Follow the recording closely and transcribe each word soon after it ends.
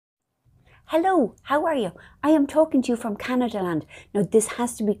Hello, how are you? I am talking to you from Canada land. Now this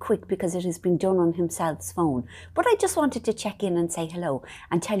has to be quick because it has been done on himself's phone. But I just wanted to check in and say hello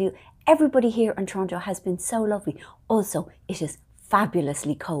and tell you everybody here in Toronto has been so lovely. Also, it is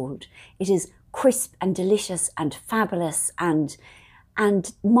fabulously cold. It is crisp and delicious and fabulous and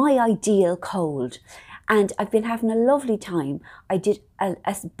my ideal cold. And I've been having a lovely time. I did a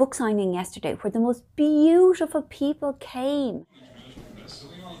book signing yesterday where the most beautiful people came.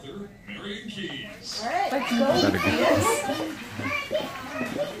 Marian. All right, let's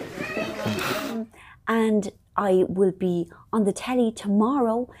go. And I will be on the telly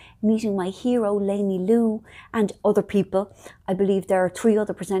tomorrow meeting my hero Lainey Lou and other people. I believe there are 3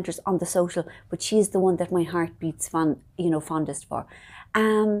 other presenters on The Social, but she's the one that my heart beats fondest for.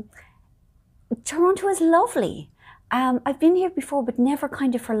 Toronto is lovely. I've been here before, but never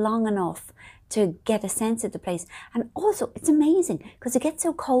kind of for long enough to get a sense of the place. And also, it's amazing because it gets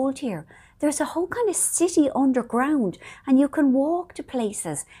so cold here. There's a whole kind of city underground and you can walk to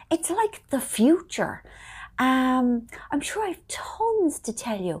places. It's like the future. I'm sure I've tons to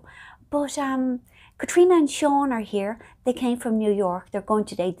tell you, but Katrina and Sean are here. They came from New York. They're going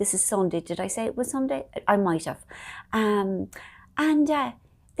today. This is Sunday. Did I say it was Sunday? I might have.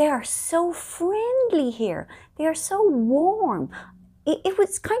 They are so friendly here. They are so warm. It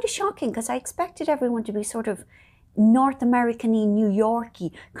was kind of shocking because I expected everyone to be sort of North American-y, New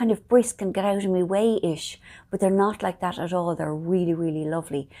York-y, kind of brisk and get out of my way-ish, but they're not like that at all. They're really, really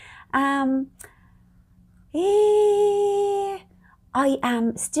lovely. I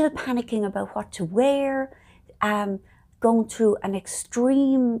am still panicking about what to wear, going through an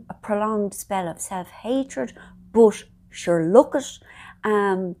extreme, prolonged spell of self-hatred, but sure look it.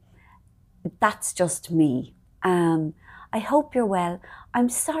 That's just me. I hope you're well. I'm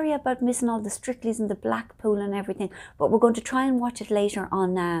sorry about missing all the Strictly's and the Blackpool and everything, but we're going to try and watch it later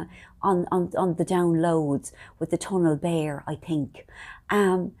on the downloads with the Tunnel Bear, I think.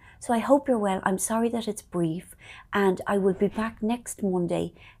 So I hope you're well. I'm sorry that it's brief, and I will be back next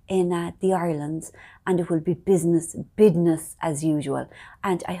Monday in the Islands, and it will be business as usual.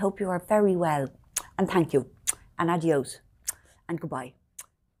 And I hope you are very well, and thank you, and adios, and goodbye.